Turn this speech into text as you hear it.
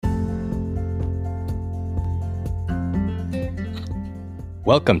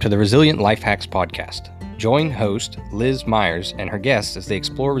Welcome to the Resilient Life Hacks podcast. Join host Liz Myers and her guests as they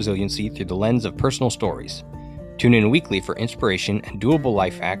explore resiliency through the lens of personal stories. Tune in weekly for inspiration and doable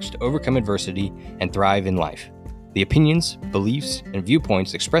life hacks to overcome adversity and thrive in life. The opinions, beliefs, and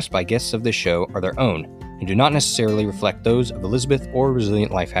viewpoints expressed by guests of this show are their own and do not necessarily reflect those of Elizabeth or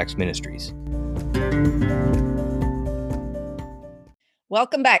Resilient Life Hacks Ministries.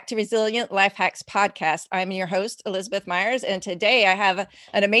 Welcome back to Resilient Life Hacks Podcast. I'm your host, Elizabeth Myers, and today I have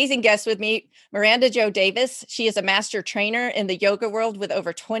an amazing guest with me, Miranda Jo Davis. She is a master trainer in the yoga world with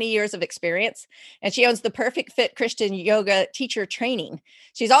over 20 years of experience, and she owns the Perfect Fit Christian Yoga Teacher Training.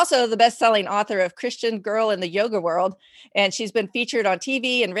 She's also the best-selling author of Christian Girl in the Yoga World, and she's been featured on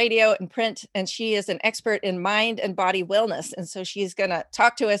TV and radio and print, and she is an expert in mind and body wellness. And so she's going to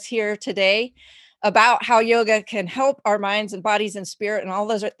talk to us here today about how yoga can help our minds and bodies and spirit, and all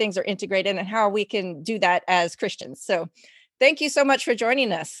those things are integrated, and how we can do that as Christians. So thank you so much for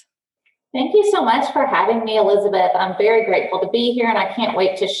joining us. Thank you so much for having me, Elizabeth. I'm very grateful to be here, and I can't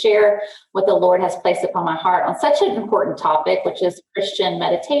wait to share what the Lord has placed upon my heart on such an important topic, which is Christian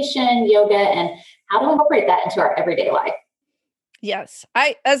meditation, yoga, and how to incorporate that into our everyday life. Yes.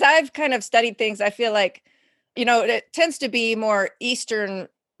 As I've kind of studied things, I feel like, it tends to be more Eastern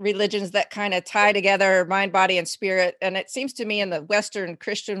religions that kind of tie together mind, body, and spirit. And it seems to me in the Western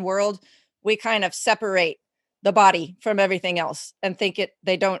Christian world, we kind of separate the body from everything else and think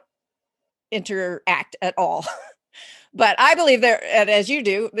they don't interact at all. But I believe as you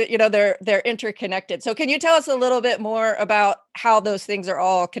do, they're interconnected. So can you tell us a little bit more about how those things are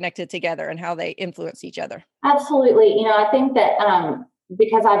all connected together and how they influence each other? Absolutely. I think that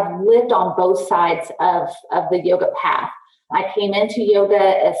because I've lived on both sides of the yoga path. I came into yoga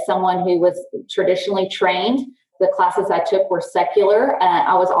as someone who was traditionally trained. The classes I took were secular.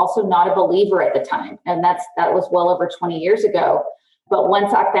 I was also not a believer at the time, and that was well over 20 years ago. But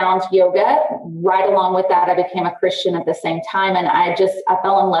once I found yoga, right along with that, I became a Christian at the same time, and I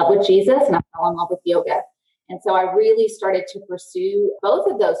fell in love with Jesus, and I fell in love with yoga. And so I really started to pursue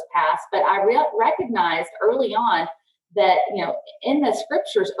both of those paths, but I recognized early on that, in the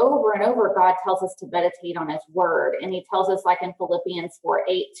scriptures over and over, God tells us to meditate on his word. And he tells us, like in Philippians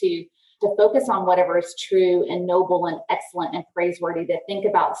 4:8, to focus on whatever is true and noble and excellent and praiseworthy, to think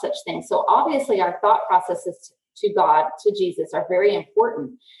about such things. So obviously our thought processes to God, to Jesus, are very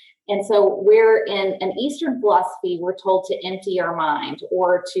important. And so we're in an Eastern philosophy, we're told to empty our mind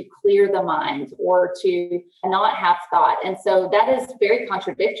or to clear the mind or to not have thought. And so that is very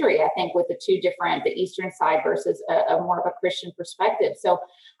contradictory, I think, with the Eastern side versus a more of a Christian perspective. So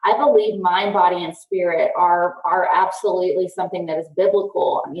I believe mind, body, and spirit are absolutely something that is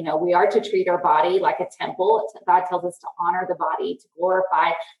biblical. We are to treat our body like a temple. God tells us to honor the body, to glorify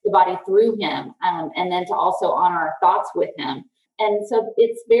the body through him, and then to also honor our thoughts with him. And so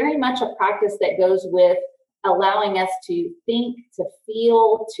it's very much a practice that goes with allowing us to think, to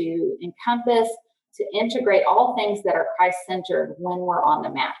feel, to encompass, to integrate all things that are Christ-centered when we're on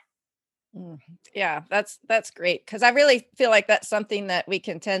the mat. Yeah, that's great, because I really feel like that's something that we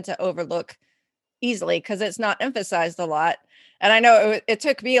can tend to overlook easily because it's not emphasized a lot. And I know it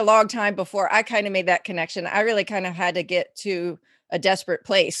took me a long time before I kind of made that connection. I really kind of had to get to a desperate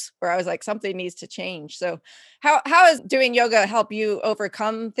place where I was like, something needs to change. So how has doing yoga help you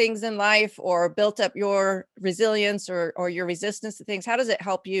overcome things in life or built up your resilience or your resistance to things? How does it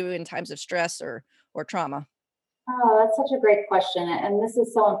help you in times of stress or trauma? Oh, that's such a great question. And this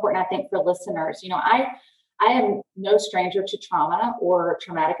is so important, I think, for listeners. I am no stranger to trauma or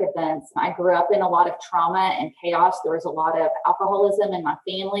traumatic events. I grew up in a lot of trauma and chaos. There was a lot of alcoholism in my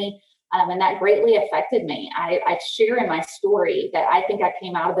family. And that greatly affected me. I share in my story that I think I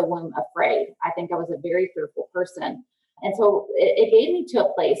came out of the womb afraid. I think I was a very fearful person. And so it gave me to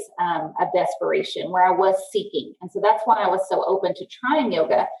a place of desperation where I was seeking. And so that's why I was so open to trying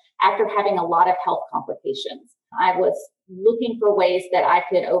yoga after having a lot of health complications. I was looking for ways that I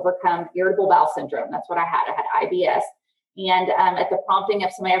could overcome irritable bowel syndrome. That's what I had. I had IBS. And at the prompting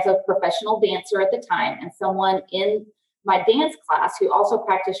of somebody, I was a professional dancer at the time, and someone in my dance class who also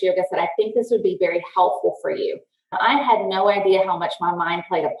practiced yoga said, I think this would be very helpful for you. I had no idea how much my mind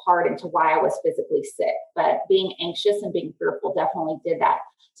played a part into why I was physically sick, but being anxious and being fearful definitely did that.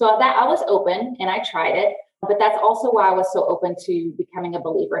 So that I was open and I tried it, but that's also why I was so open to becoming a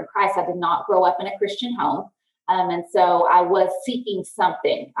believer in Christ. I did not grow up in a Christian home. And so I was seeking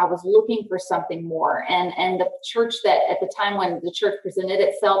something. I was looking for something more. And the church, that at the time when the church presented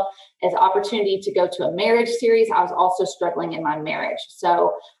itself as opportunity to go to a marriage series, I was also struggling in my marriage.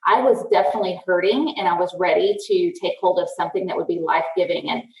 So I was definitely hurting, and I was ready to take hold of something that would be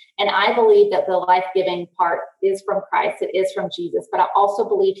life-giving. And I believe that the life-giving part is from Christ. It is from Jesus. But I also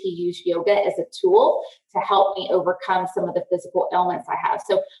believe he used yoga as a tool to help me overcome some of the physical ailments I have.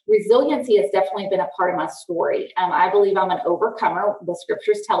 So resiliency has definitely been a part of my story. I believe I'm an overcomer. The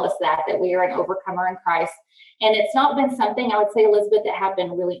scriptures tell us that we are an overcomer in Christ. And it's not been something, I would say, Elizabeth, that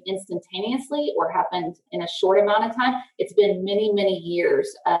happened really instantaneously or happened in a short amount of time. It's been many, many years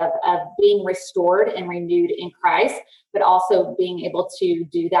of being restored and renewed in Christ, but also being able to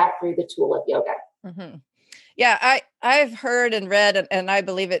do that through the tool of yoga. Mm-hmm. Yeah, I've heard and read, and I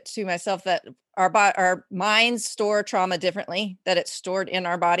believe it to myself, that our minds store trauma differently, that it's stored in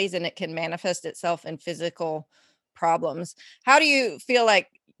our bodies and it can manifest itself in physical problems. How do you feel like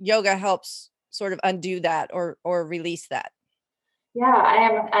yoga helps sort of undo that or release that?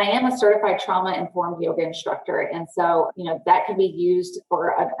 Yeah, I am a certified trauma-informed yoga instructor. And so, that can be used for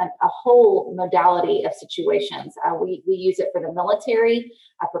a whole modality of situations. We use it for the military,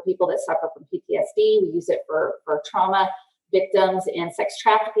 for people that suffer from PTSD. We use it for trauma victims in sex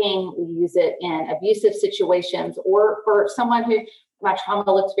trafficking. We use it in abusive situations, or for someone who, my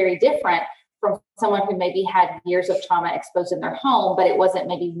trauma looks very different from someone who maybe had years of trauma exposed in their home, but it wasn't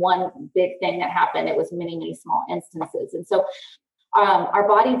maybe one big thing that happened. It was many, many small instances. And so our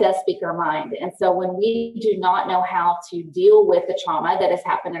body does speak our mind. And so when we do not know how to deal with the trauma that has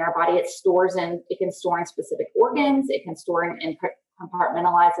happened in our body, it can store in specific organs, it can store in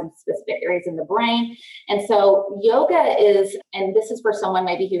compartmentalize in specific areas in the brain. And so yoga is, and this is for someone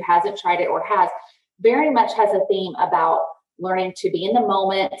maybe who hasn't tried it or very much has a theme about learning to be in the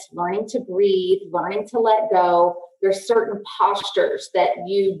moment, learning to breathe, learning to let go. There's certain postures that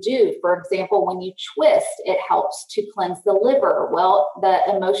you do. For example, when you twist, it helps to cleanse the liver. Well, the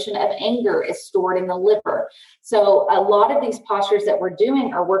emotion of anger is stored in the liver. So a lot of these postures that we're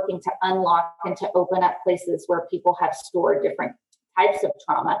doing are working to unlock and to open up places where people have stored different types of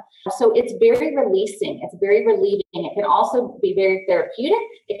trauma. So it's very releasing. It's very relieving. It can also be very therapeutic.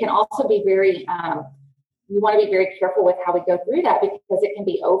 It can also be very, you want to be very careful with how we go through that, because it can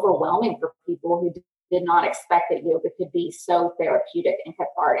be overwhelming for people who did not expect that yoga could be so therapeutic and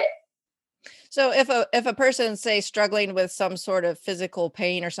cathartic. So if a person, say, struggling with some sort of physical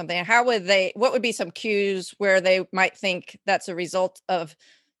pain or something, what would be some cues where they might think that's a result of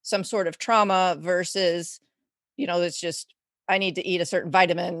some sort of trauma versus, it's just, I need to eat a certain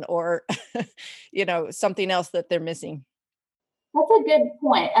vitamin or, something else that they're missing? That's a good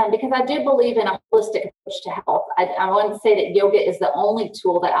point, because I do believe in a holistic approach to health. I want to say that yoga is the only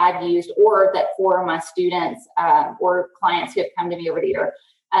tool that I've used, or that for my students or clients who have come to me over the year.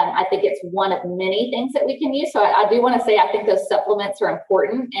 I think it's one of many things that we can use. So I do want to say I think those supplements are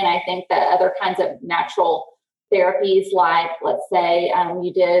important, and I think that other kinds of natural therapies, like let's say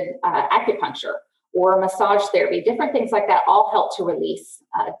you did acupuncture or massage therapy, different things like that, all help to release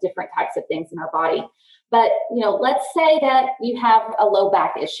different types of things in our body. But, let's say that you have a low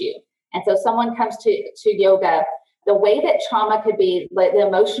back issue. And so someone comes to yoga. The way that trauma could be, the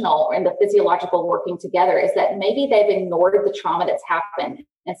emotional and the physiological working together, is that maybe they've ignored the trauma that's happened.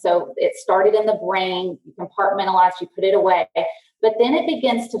 And so it started in the brain, you compartmentalize, you put it away, but then it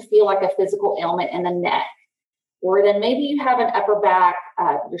begins to feel like a physical ailment in the neck. Or then maybe you have an upper back,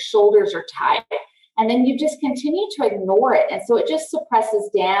 your shoulders are tight. And then you just continue to ignore it. And so it just suppresses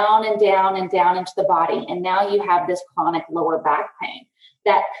down and down and down into the body. And now you have this chronic lower back pain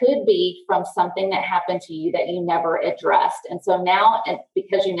that could be from something that happened to you that you never addressed. And so now,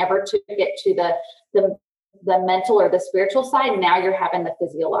 because you never took it to the mental or the spiritual side, now you're having the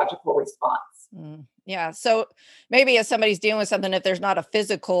physiological response. Yeah. So maybe if somebody's dealing with something, if there's not a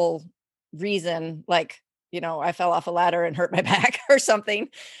physical reason, like, I fell off a ladder and hurt my back or something,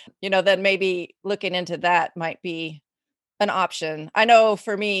 then maybe looking into that might be an option. I know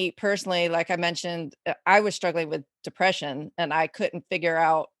for me personally, like I mentioned, I was struggling with depression and I couldn't figure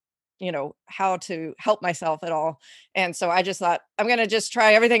out, how to help myself at all. And so I just thought, I'm going to just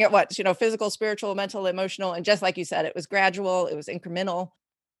try everything at once, physical, spiritual, mental, emotional. And just like you said, it was gradual, it was incremental.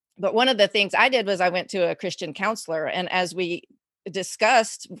 But one of the things I did was I went to a Christian counselor, and as we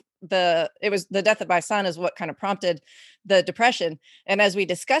discussed it was the death of my son is what kind of prompted the depression. And as we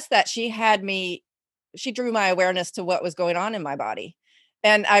discussed that, she drew my awareness to what was going on in my body.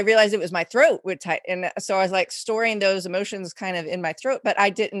 And I realized it was my throat would tight. And so I was like storing those emotions kind of in my throat, but I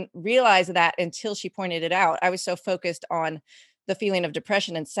didn't realize that until she pointed it out. I was so focused on the feeling of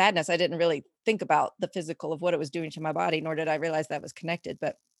depression and sadness. I didn't really think about the physical of what it was doing to my body, nor did I realize that was connected.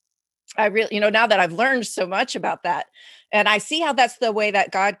 But I really, now that I've learned so much about that, and I see how that's the way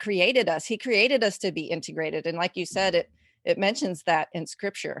that God created us. He created us to be integrated. And like you said, it mentions that in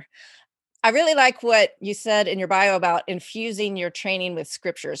scripture. I really like what you said in your bio about infusing your training with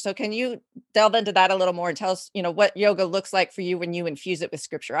scripture. So can you delve into that a little more and tell us, what yoga looks like for you when you infuse it with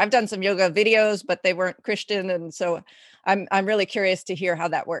scripture? I've done some yoga videos, but they weren't Christian. And so I'm really curious to hear how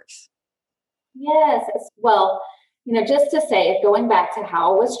that works. Yes. Well, just to say, going back to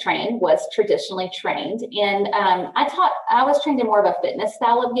how I was traditionally trained. And I was trained in more of a fitness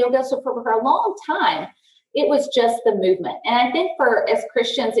style of yoga. So for a long time, it was just the movement. And I think as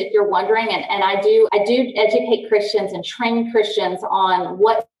Christians, if you're wondering, and I do educate Christians and train Christians on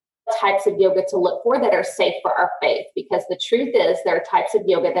what types of yoga to look for that are safe for our faith, because the truth is there are types of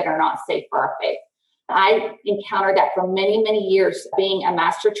yoga that are not safe for our faith. I encountered that for many, many years being a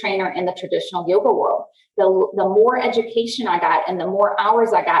master trainer in the traditional yoga world. The more education I got and the more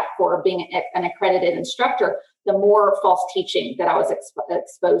hours I got for being an accredited instructor, the more false teaching that I was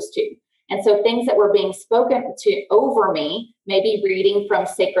exposed to. And so things that were being spoken to over me, maybe reading from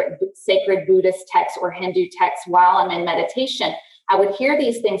sacred Buddhist texts or Hindu texts while I'm in meditation, I would hear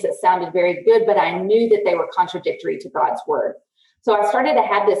these things that sounded very good, but I knew that they were contradictory to God's word. So I started to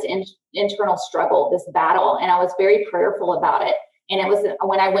have this internal struggle, this battle, and I was very prayerful about it. And it was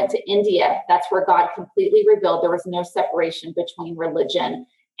when I went to India, that's where God completely revealed there was no separation between religion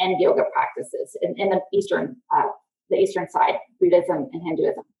and yoga practices in the eastern side, Buddhism and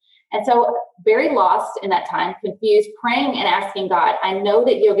Hinduism. And so very lost in that time, confused, praying and asking God, I know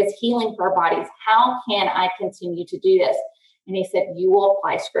that yoga is healing for our bodies. How can I continue to do this? And he said, you will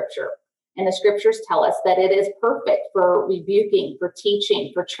apply scripture. And the scriptures tell us that it is perfect for rebuking, for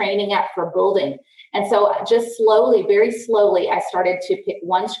teaching, for training up, for building. And so just slowly, very slowly, I started to pick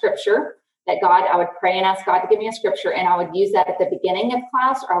one scripture that I would pray and ask God to give me a scripture, and I would use that at the beginning of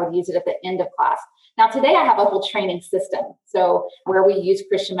class, or I would use it at the end of class. Now, today I have a whole training system. So where we use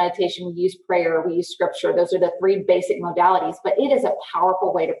Christian meditation, we use prayer, we use scripture. Those are the three basic modalities, but it is a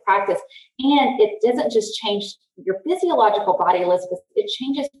powerful way to practice. And it doesn't just change your physiological body, Elizabeth, it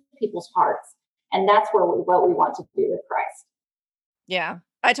changes people's hearts. And that's what we want to do with Christ. Yeah,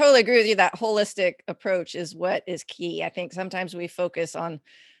 I totally agree with you. That holistic approach is what is key. I think sometimes we focus on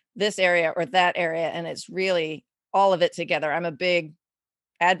this area or that area, and it's really all of it together. I'm a big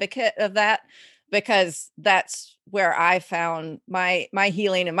advocate of that because that's where I found my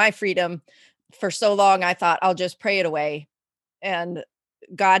healing and my freedom. For so long, I thought I'll just pray it away. And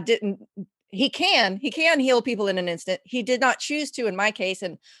God didn't. He can heal people in an instant. He did not choose to in my case.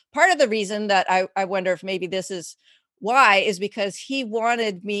 And part of the reason that I wonder if maybe this is why is because he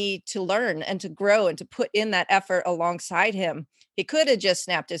wanted me to learn and to grow and to put in that effort alongside him. He could have just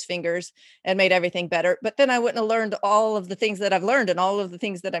snapped his fingers and made everything better, but then I wouldn't have learned all of the things that I've learned and all of the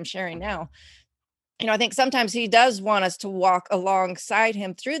things that I'm sharing now. I think sometimes he does want us to walk alongside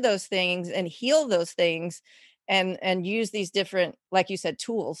him through those things and heal those things and use these different, like you said,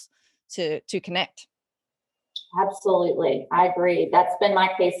 tools to connect. Absolutely. I agree. That's been my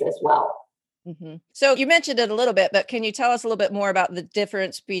case as well. Mm-hmm. So you mentioned it a little bit, but can you tell us a little bit more about the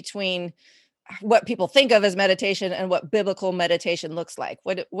difference between what people think of as meditation and what biblical meditation looks like?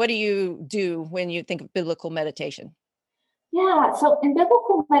 What do you do when you think of biblical meditation? Yeah, so in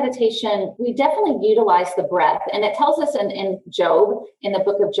biblical meditation, we definitely utilize the breath. And it tells us in Job, in the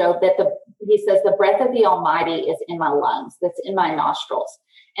book of Job, that he says, the breath of the Almighty is in my lungs, that's in my nostrils.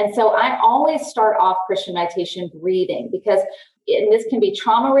 And so I always start off Christian meditation breathing, because and this can be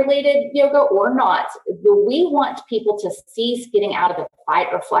trauma-related yoga or not. We want people to cease getting out of the fight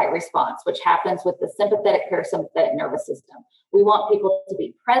or flight response, which happens with the sympathetic parasympathetic nervous system. We want people to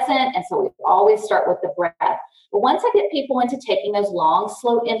be present, and so we always start with the breath. But once I get people into taking those long,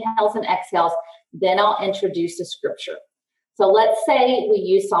 slow inhales and exhales, then I'll introduce the scripture. So let's say we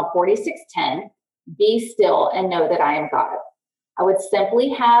use Psalm 46:10, be still and know that I am God. I would simply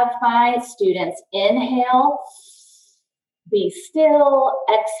have my students inhale, be still,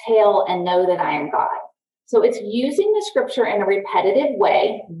 exhale, and know that I am God. So it's using the scripture in a repetitive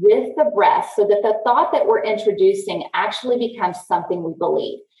way with the breath so that the thought that we're introducing actually becomes something we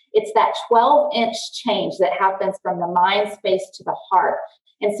believe. It's that 12-inch change that happens from the mind space to the heart.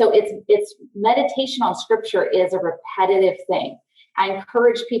 And so it's meditation on scripture is a repetitive thing. I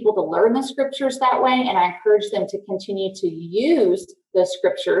encourage people to learn the scriptures that way, and I encourage them to continue to use the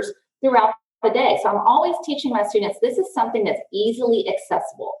scriptures throughout the day. So I'm always teaching my students, this is something that's easily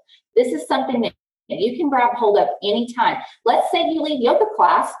accessible. This is something that you can grab hold of anytime. Let's say you leave yoga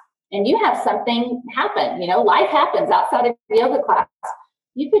class and you have something happen, life happens outside of yoga class.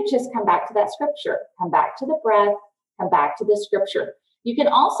 You could just come back to that scripture, come back to the breath, come back to the scripture. You can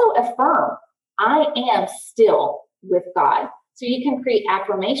also affirm, I am still with God. So you can create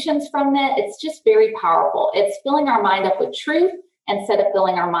affirmations from that. It's just very powerful. It's filling our mind up with truth instead of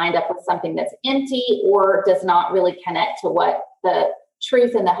filling our mind up with something that's empty or does not really connect to what the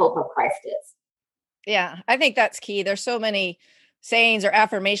truth and the hope of Christ is. Yeah, I think that's key. There's so many sayings or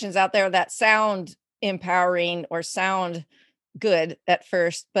affirmations out there that sound empowering or sound good at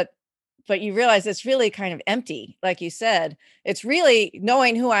first, but you realize it's really kind of empty. Like you said, it's really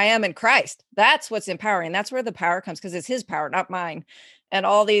knowing who I am in Christ. That's what's empowering. That's where the power comes, because it's his power, not mine. And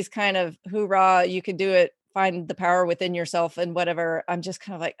all these kind of hoorah, you can do it, find the power within yourself and whatever. I'm just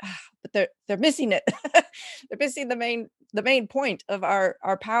kind of like, but they're missing it. They're missing the main point of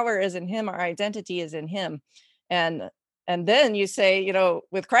our power is in him. Our identity is in him. And then you say,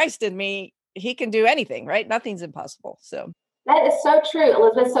 with Christ in me, he can do anything, right? Nothing's impossible. So that is so true,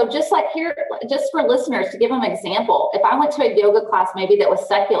 Elizabeth. So just like here, just for listeners, to give them an example, if I went to a yoga class, maybe that was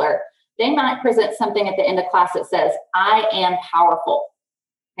secular, they might present something at the end of class that says, I am powerful.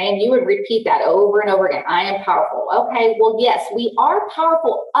 And you would repeat that over and over again. I am powerful. Okay, well, yes, we are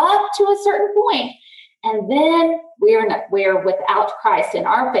powerful up to a certain point. And then we're without Christ. In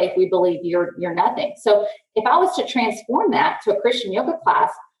our faith, we believe you're nothing. So if I was to transform that to a Christian yoga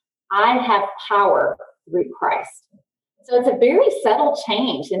class, I have power through Christ. So it's a very subtle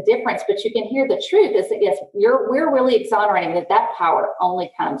change and difference, but you can hear the truth is that, yes, we're really exonerating that power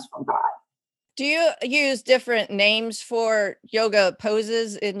only comes from God. Do you use different names for yoga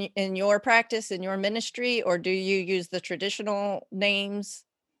poses in your practice, in your ministry, or do you use the traditional names?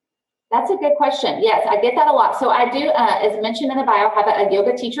 That's a good question. Yes, I get that a lot. So I do, as mentioned in the bio, have a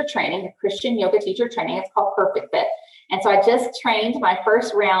yoga teacher training, a Christian yoga teacher training. It's called Perfect Fit. And so I just trained my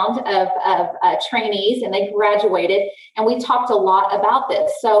first round of trainees, and they graduated, and we talked a lot about this.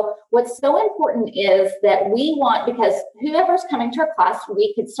 So what's so important is that we want, because whoever's coming to our class,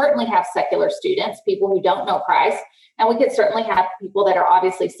 we could certainly have secular students, people who don't know Christ, and we could certainly have people that are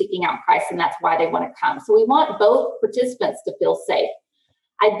obviously seeking out Christ, and that's why they want to come. So we want both participants to feel safe.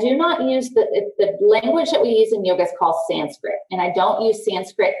 I do not use the language that we use in yoga is called Sanskrit, and I don't use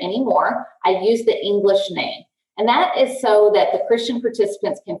Sanskrit anymore. I use the English name. And that is so that the Christian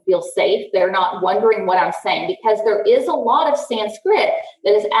participants can feel safe. They're not wondering what I'm saying, because there is a lot of Sanskrit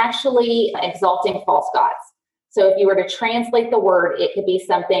that is actually exalting false gods. So if you were to translate the word, it could be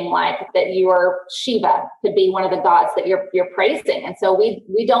something like that you are Shiva, could be one of the gods that you're praising. And so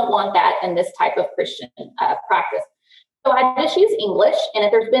we don't want that in this type of Christian practice. So I just use English. And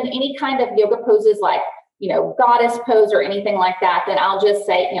if there's been any kind of yoga poses like, goddess pose or anything like that, then I'll just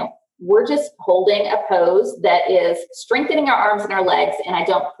say, we're just holding a pose that is strengthening our arms and our legs, and I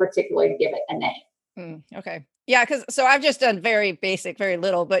don't particularly give it a name. Okay. Yeah, so I've just done very basic, very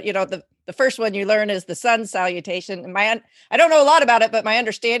little, but the first one you learn is the sun salutation. And I don't know a lot about it, but my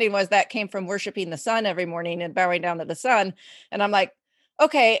understanding was that came from worshiping the sun every morning and bowing down to the sun. And I'm like,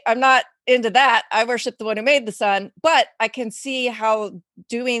 okay, I'm not into that. I worship the one who made the sun, but I can see how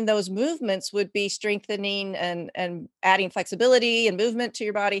doing those movements would be strengthening and adding flexibility and movement to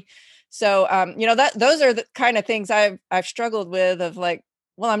your body. So, those are the kind of things I've struggled with, of like,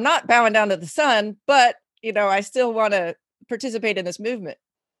 well, I'm not bowing down to the sun, but I still want to participate in this movement.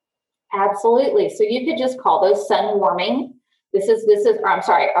 Absolutely. So you could just call those sun warming. This is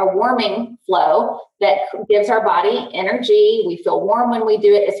a warming flow that gives our body energy. We feel warm when we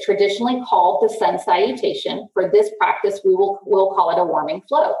do it. It's traditionally called the sun salutation. For this practice, we'll call it a warming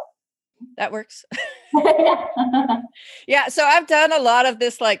flow. That works. Yeah. So I've done a lot of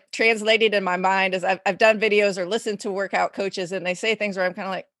this, like translated in my mind, as I've done videos or listened to workout coaches, and they say things where I'm kind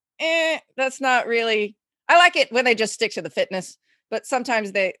of like, that's not really, I like it when they just stick to the fitness, but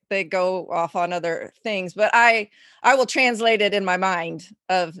sometimes they go off on other things. But I will translate it in my mind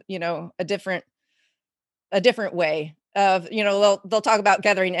of, a different way of, they'll talk about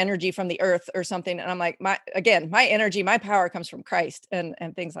gathering energy from the earth or something. And I'm like, my energy, my power comes from Christ and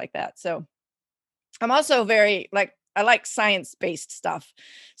things like that. So I'm also very I like science-based stuff.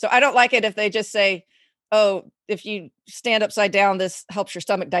 So I don't like it if they just say, oh, if you stand upside down, this helps your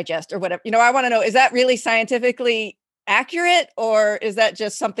stomach digest or whatever. I want to know, is that really scientifically accurate, or is that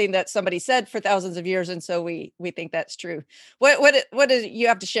just something that somebody said for thousands of years, and so we think that's true? What do you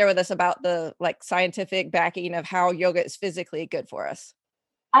have to share with us about the scientific backing of how yoga is physically good for us?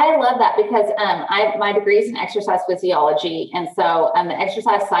 I love that, because my degree is in exercise physiology, and so the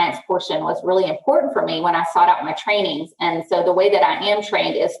exercise science portion was really important for me when I sought out my trainings. And so the way that I am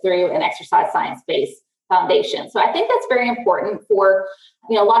trained is through an exercise science-based foundation. So I think that's very important for,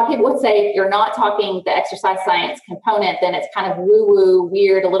 a lot of people would say, if you're not talking the exercise science component, then it's kind of woo-woo,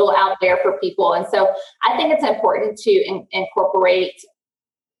 weird, a little out there for people. And so I think it's important to incorporate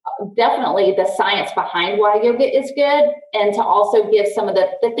definitely the science behind why yoga is good, and to also give some of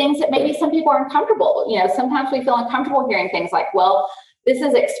the things that maybe some people are uncomfortable. Sometimes we feel uncomfortable hearing things like, well, this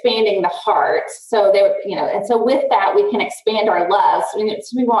is expanding the heart. So and so with that, we can expand our loves. Some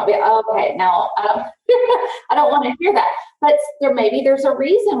people might be, oh, okay, now I don't want to hear that. But there's a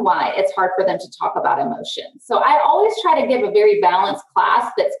reason why it's hard for them to talk about emotions. So I always try to give a very balanced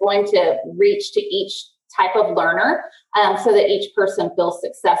class that's going to reach to each type of learner, so that each person feels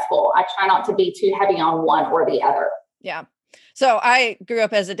successful. I try not to be too heavy on one or the other. Yeah. So I grew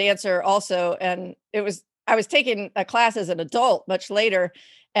up as a dancer also, and I was taking a class as an adult much later,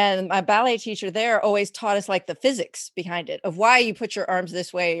 and my ballet teacher there always taught us like the physics behind it, of why you put your arms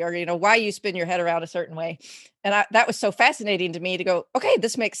this way, or why you spin your head around a certain way. And that was so fascinating to me to go, okay,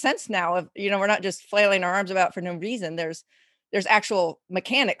 this makes sense now. We're not just flailing our arms about for no reason. There's actual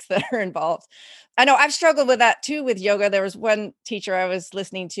mechanics that are involved. I know I've struggled with that too with yoga. There was one teacher I was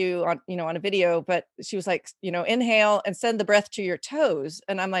listening to on a video, but she was like, inhale and send the breath to your toes.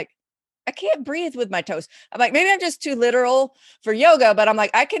 And I'm like, I can't breathe with my toes. I'm like, maybe I'm just too literal for yoga, but I'm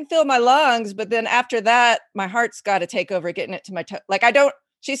like, I can feel my lungs. But then after that, my heart's got to take over getting it to my toe. Like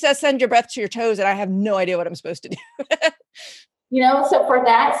she says, send your breath to your toes. And I have no idea what I'm supposed to do. So for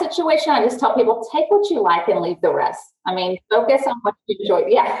that situation, I just tell people, take what you like and leave the rest. I mean, focus on what you enjoyed.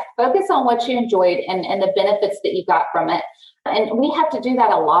 Yeah, focus on what you enjoyed and the benefits that you got from it. And we have to do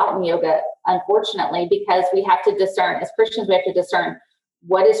that a lot in yoga, unfortunately, because we have to discern, as Christians, we have to discern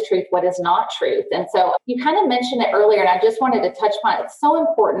what is truth, what is not truth. And so you kind of mentioned it earlier, and I just wanted to touch upon it. It's so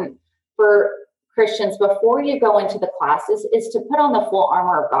important for Christians before you go into the classes is to put on the full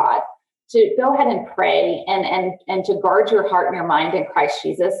armor of God, to go ahead and pray and to guard your heart and your mind in Christ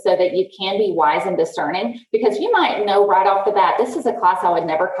Jesus so that you can be wise and discerning, because you might know right off the bat, this is a class I would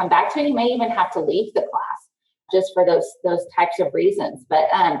never come back to. You may even have to leave the class just for those types of reasons. But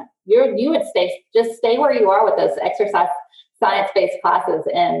you would stay where you are with those exercise science-based classes.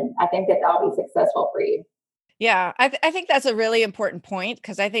 And I think that'll be successful for you. Yeah, I think that's a really important point,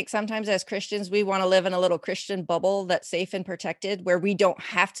 because I think sometimes as Christians, we want to live in a little Christian bubble that's safe and protected, where we don't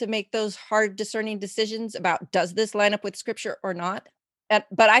have to make those hard discerning decisions about, does this line up with scripture or not?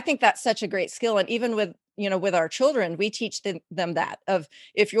 But I think that's such a great skill. And even with our children, we teach them that, of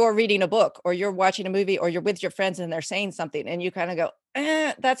if you're reading a book or you're watching a movie or you're with your friends and they're saying something and you kind of go,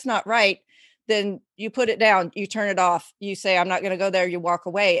 that's not right. Then you put it down, you turn it off, you say, I'm not going to go there, you walk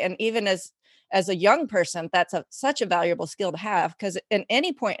away. And even as a young person, that's such a valuable skill to have, because at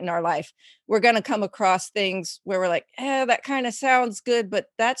any point in our life, we're going to come across things where we're like, that kind of sounds good, but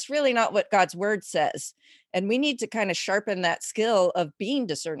that's really not what God's word says. And we need to kind of sharpen that skill of being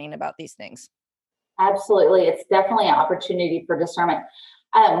discerning about these things. Absolutely. It's definitely an opportunity for discernment.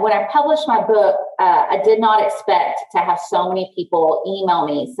 When I published my book, I did not expect to have so many people email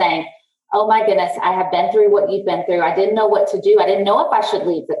me saying, oh my goodness, I have been through what you've been through. I didn't know what to do. I didn't know if I should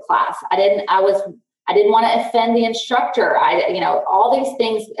leave the class. I didn't want to offend the instructor. All these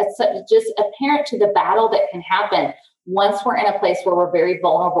things, it's just apparent to the battle that can happen once we're in a place where we're very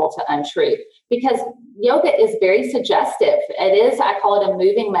vulnerable to untruth, because yoga is very suggestive. It is, I call it a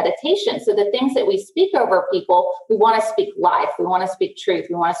moving meditation. So the things that we speak over people, we want to speak life. We want to speak truth.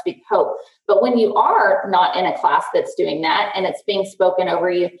 We want to speak hope. But when you are not in a class that's doing that and it's being spoken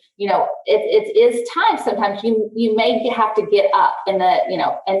over you, it is time. Sometimes you may have to get up and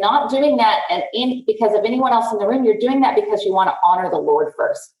not doing that because of anyone else in the room. You're doing that because you want to honor the Lord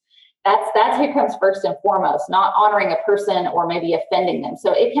first. That's who comes first and foremost, not honoring a person or maybe offending them.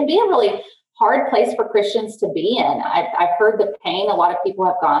 So it can be a really hard place for Christians to be in. I've heard the pain a lot of people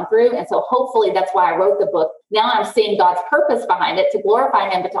have gone through. And so hopefully that's why I wrote the book. Now I'm seeing God's purpose behind it, to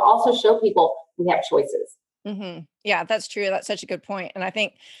glorify him, but to also show people we have choices. Mm-hmm. Yeah, that's true. That's such a good point. And I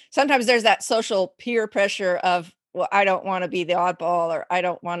think sometimes there's that social peer pressure of, well, I don't want to be the oddball, or I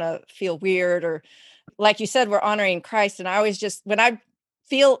don't want to feel weird, or like you said, we're honoring Christ. And I always just, when I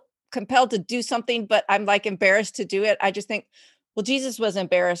feel compelled to do something, but I'm like embarrassed to do it, I just think, well, Jesus was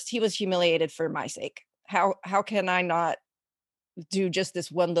embarrassed. He was humiliated for my sake. How can I not do just this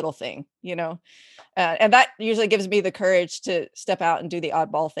one little thing, and that usually gives me the courage to step out and do the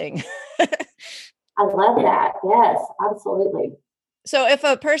oddball thing. I love that. Yes, absolutely. So if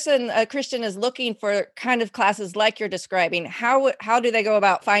a Christian is looking for kind of classes like you're describing, how do they go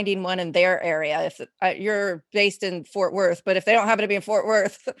about finding one in their area? If you're based in Fort Worth, but if they don't happen to be in Fort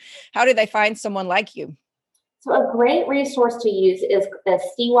Worth, how do they find someone like you? So a great resource to use is the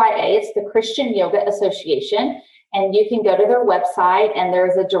CYA. It's the Christian Yoga Association. And you can go to their website, and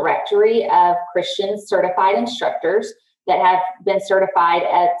there's a directory of Christian certified instructors that have been certified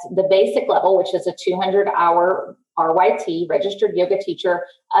at the basic level, which is a 200-hour RYT, registered yoga teacher,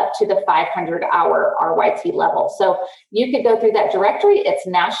 up to the 500-hour RYT level. So you could go through that directory. It's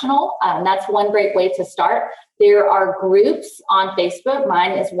national. That's one great way to start. There are groups on Facebook.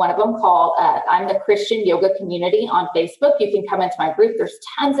 Mine is one of them called I'm the Christian Yoga Community on Facebook. You can come into my group. There's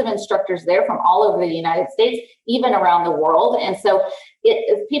tons of instructors there from all over the United States, even around the world. And so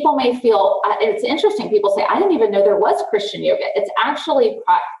people may feel, it's interesting. People say, I didn't even know there was Christian yoga. It's actually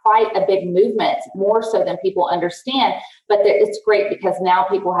quite a big movement, more so than people understand. But it's great because now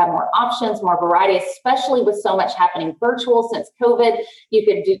people have more options, more variety, especially with so much happening virtual since COVID. You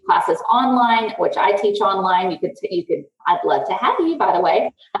could do classes online, which I teach online. You could, I'd love to have you, by the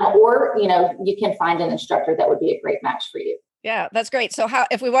way, or, you can find an instructor that would be a great match for you. Yeah, that's great. So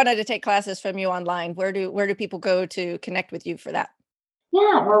if we wanted to take classes from you online, where do people go to connect with you for that?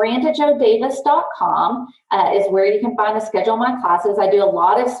 Yeah, MirandaJoDavis.com is where you can find the schedule of my classes. I do a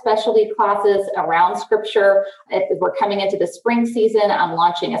lot of specialty classes around scripture. We're coming into the spring season. I'm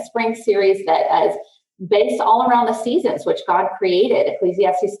launching a spring series that is based all around the seasons, which God created.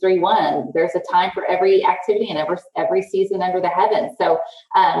 Ecclesiastes 3:1. There's a time for every activity and every season under the heavens. So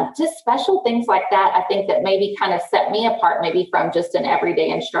just special things like that, I think that maybe kind of set me apart, maybe from just an everyday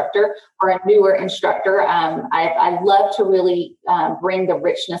instructor or a newer instructor. I love to really bring the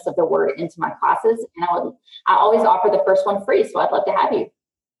richness of the word into my classes. And I always offer the first one free. So I'd love to have you.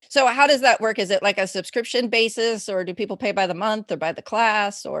 So how does that work? Is it like a subscription basis, or do people pay by the month or by the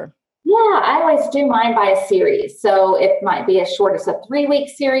class, or? Yeah, I always do mine by a series. So it might be as short as a 3-week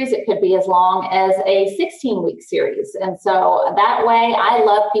series. It could be as long as a 16-week series. And so that way, I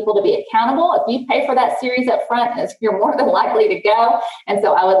love people to be accountable. If you pay for that series up front, you're more than likely to go. And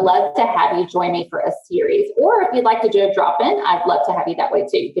so I would love to have you join me for a series. Or if you'd like to do a drop-in, I'd love to have you that way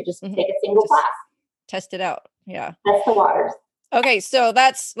too. You could just take a single class. Test it out. Yeah. Test the waters. Okay, so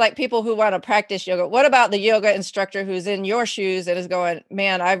that's like people who want to practice yoga. What about the yoga instructor who's in your shoes and is going,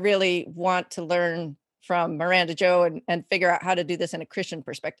 man, I really want to learn from Miranda Jo and figure out how to do this in a Christian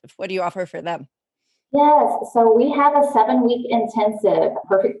perspective? What do you offer for them? Yes, so we have a 7-week intensive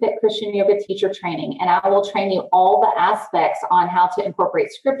Perfect Fit Christian Yoga teacher training, and I will train you all the aspects on how to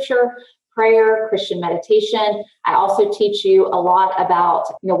incorporate scripture, prayer, Christian meditation. I also teach you a lot about,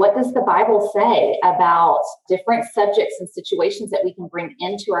 what does the Bible say about different subjects and situations that we can bring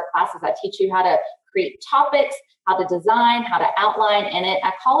into our classes. I teach you how to create topics, how to design, how to outline in it.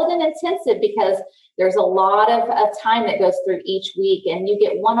 I call it an intensive because there's a lot of time that goes through each week, and you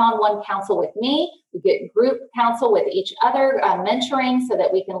get one-on-one counsel with me. We get group counsel with each other, mentoring so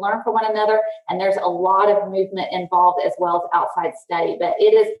that we can learn from one another. And there's a lot of movement involved as well as outside study. But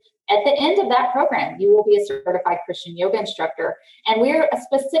it is at the end of that program, you will be a certified Christian yoga instructor. And we're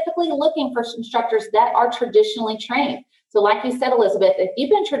specifically looking for instructors that are traditionally trained. So like you said, Elizabeth, if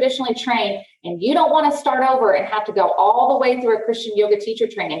you've been traditionally trained and you don't want to start over and have to go all the way through a Christian yoga teacher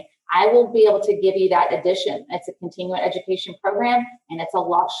training, I will be able to give you that addition. It's a continuing education program, and it's a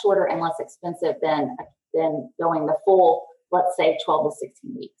lot shorter and less expensive than going the full, let's say, 12 to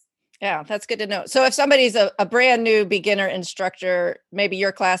 16 weeks. Yeah, that's good to know. So if somebody's a brand new beginner instructor, maybe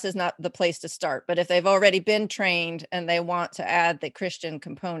your class is not the place to start. But if they've already been trained and they want to add the Christian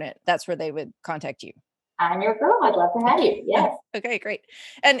component, that's where they would contact you. I'm your girl. I'd love to have you. Yes. Okay, great.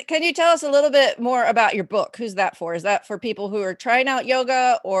 And can you tell us a little bit more about your book? Who's that for? Is that for people who are trying out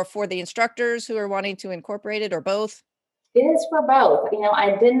yoga, or for the instructors who are wanting to incorporate it, or both? It is for both.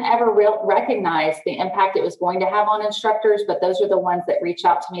 I didn't ever recognize the impact it was going to have on instructors, but those are the ones that reach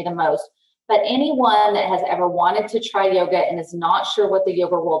out to me the most. But anyone that has ever wanted to try yoga and is not sure what the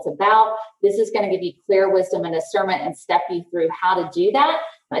yoga world's about, this is going to give you clear wisdom and discernment and step you through how to do that.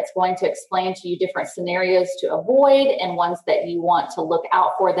 It's going to explain to you different scenarios to avoid and ones that you want to look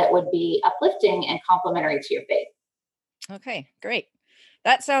out for that would be uplifting and complementary to your faith. Okay, great.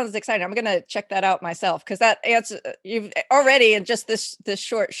 That sounds exciting. I'm going to check that out myself, because that answer you've already in just this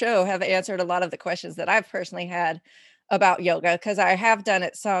short show have answered a lot of the questions that I've personally had about yoga, because I have done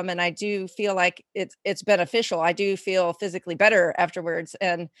it some, and I do feel like it's beneficial. I do feel physically better afterwards,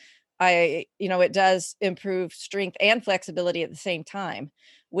 and it does improve strength and flexibility at the same time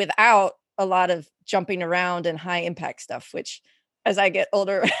without a lot of jumping around and high impact stuff, which as I get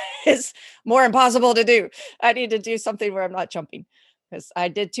older is more impossible to do. I need to do something where I'm not jumping, because I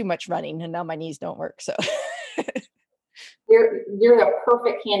did too much running and now my knees don't work. So you're a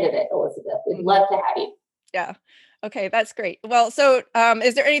perfect candidate, Elizabeth. We'd love to have you. Yeah. Okay, that's great. Well, so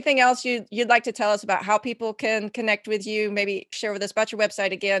is there anything else you'd like to tell us about how people can connect with you? Maybe share with us about your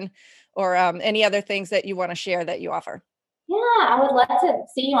website again, or any other things that you want to share that you offer? Yeah, I would love to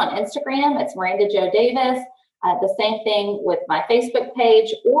see you on Instagram. It's Miranda Jo Davis. The same thing with my Facebook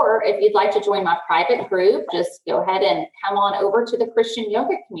page, or if you'd like to join my private group, just go ahead and come on over to the Christian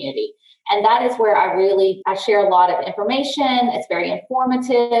yoga community. And that is where I share a lot of information. It's very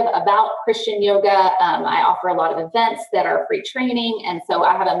informative about Christian yoga. I offer a lot of events that are free training. And so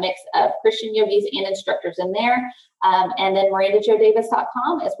I have a mix of Christian yogis and instructors in there. And then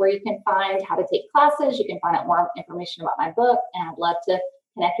MirandaJoDavis.com is where you can find how to take classes. You can find out more information about my book. And I'd love to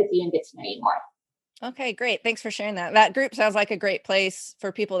connect with you and get to know you more. Okay, great. Thanks for sharing that. That group sounds like a great place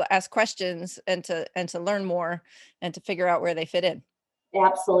for people to ask questions and to learn more and to figure out where they fit in.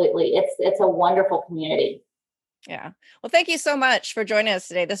 Absolutely. It's a wonderful community. Yeah. Well, thank you so much for joining us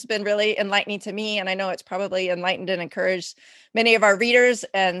today. This has been really enlightening to me, and I know it's probably enlightened and encouraged many of our readers.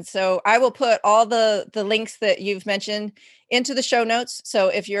 And so I will put all the links that you've mentioned into the show notes. So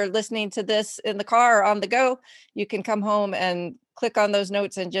if you're listening to this in the car or on the go, you can come home and click on those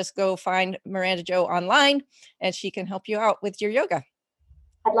notes and just go find Miranda Jo online, and she can help you out with your yoga.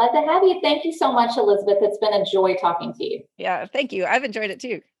 I'd love to have you. Thank you so much, Elizabeth. It's been a joy talking to you. Yeah, thank you. I've enjoyed it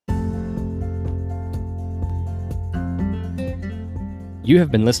too. You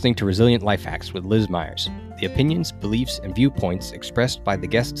have been listening to Resilient Life Hacks with Liz Myers. The opinions, beliefs, and viewpoints expressed by the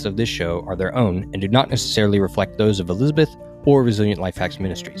guests of this show are their own and do not necessarily reflect those of Elizabeth or Resilient Life Hacks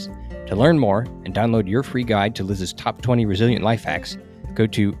Ministries. To learn more and download your free guide to Liz's top 20 Resilient Life Hacks, go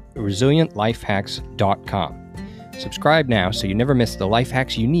to resilientlifehacks.com. Subscribe now so you never miss the life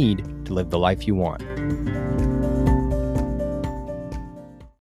hacks you need to live the life you want.